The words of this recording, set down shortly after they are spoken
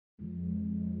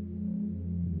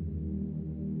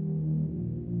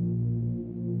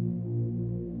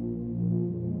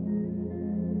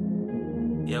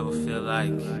Ever feel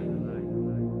like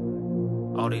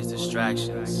all these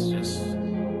distractions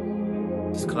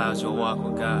just cloud your walk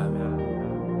with God, man?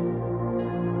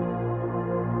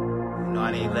 You know,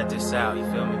 I didn't let this out, you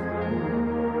feel me?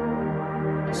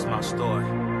 It's my story.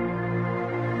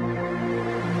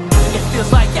 It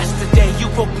feels like yesterday, you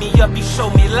woke me up, you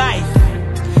showed me life.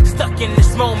 Stuck in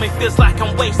this moment, feels like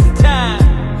I'm wasting time.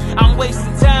 I'm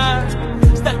wasting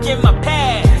time, stuck in my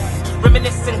past.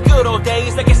 Reminiscing good old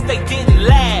days, I guess they didn't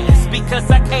last. Because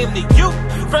I came to you,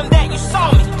 from that you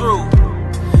saw me through.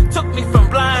 Took me from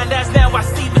blind as now I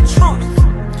see the truth.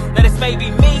 That it's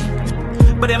maybe me,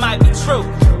 but it might be true.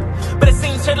 But it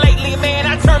seems that lately, man,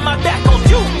 I turned my back on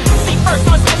you. See, first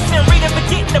I was listening, reading,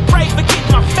 forgetting to pray,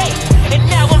 forgetting my faith. And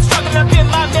now I'm struggling up in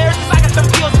my marriage, cause I got some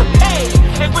bills to pay.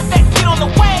 And with that kid on the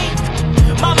way,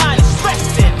 my mind is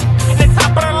stressing. And the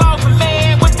top of the log,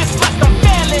 man, with this stress I'm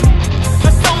feeling.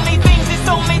 There's so many things, there's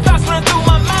so many thoughts running through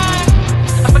my mind.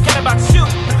 I forget about you,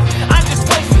 I'm just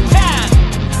wasting time.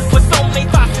 With so many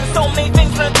thoughts and so many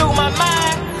things running through my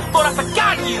mind. Thought I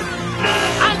forgot you,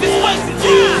 I'm just wasting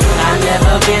time. I've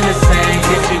never been the same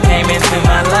since you came into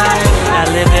my life. I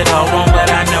live it all wrong,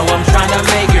 but I know I'm trying to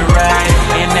make it right.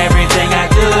 In everything I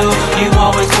do, you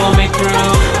always pull me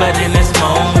through. But in this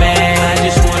moment, I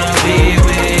just wanna be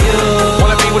with you.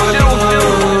 Wanna be with you.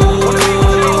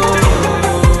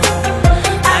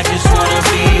 I just wanna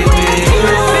be with you.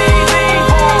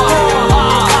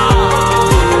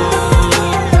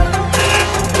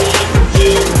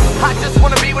 I just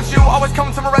wanna be with you. Always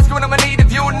come to my rescue when I'm in need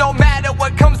of you. No matter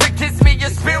what comes against me, your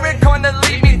spirit gonna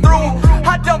lead me through.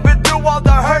 I done been through all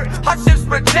the hurt, hardships,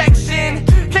 rejection.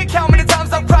 Can't count many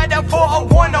times I've cried out for a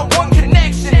one-on-one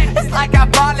connection. It's like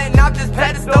I'm falling off this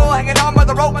pedestal, hanging on by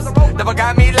the ropes. Never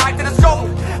got me locked in a scope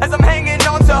as I'm hanging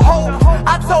on to hope.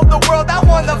 I told the world I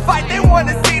won the fight, they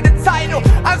wanna see the title.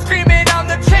 I'm screaming I'm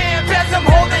the champ as I'm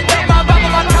holding up my Bible.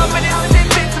 My confidence is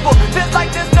invincible, just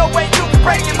like there's no way you can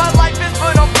break it. My life is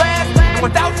put on blast.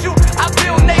 Without you, I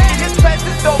feel naked. His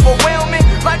presence overwhelming.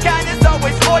 My God is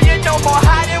always for you. No more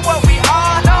hiding what we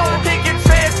are. He can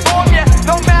transform you.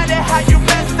 No matter how you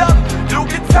messed up, you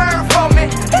can turn from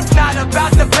it. It's not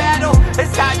about the battle,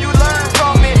 it's how you learn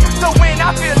from it. So when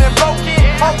I'm feeling broken,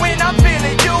 or when I'm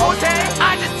feeling used,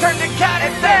 I just turn to God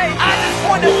and say, I just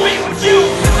wanna be with you.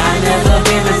 I've never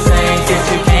been the same since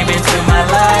you came into my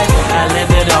life. I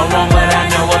live it all wrong, but I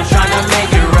know I'm trying to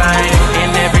make it right. In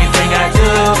everything I do,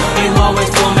 you always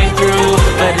pull me through.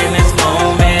 But in this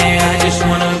moment, I just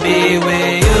wanna be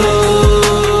with you.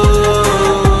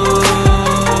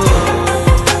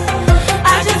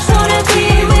 I just wanna be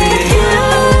with you.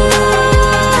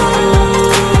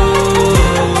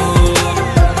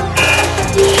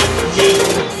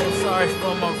 I'm sorry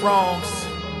for my wrongs,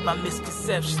 my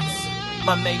misconceptions,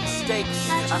 my made mistakes.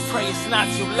 I pray it's not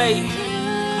too late.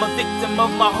 I'm a victim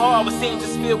of my heart, what seems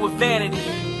just filled with vanity.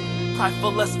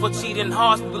 Prideful, lustful, cheating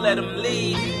hearts, we let them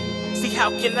lead. See, how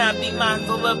can I be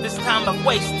mindful of this time I've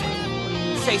wasted?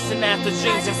 Chasing after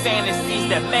dreams and fantasies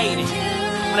that made it.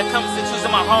 When it comes to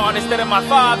choosing my heart instead of my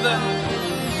father,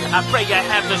 I pray I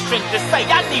have the strength to say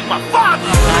I need my father.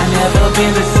 I've never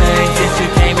been the same since you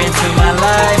came into my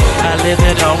life. I live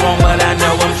it all wrong, but I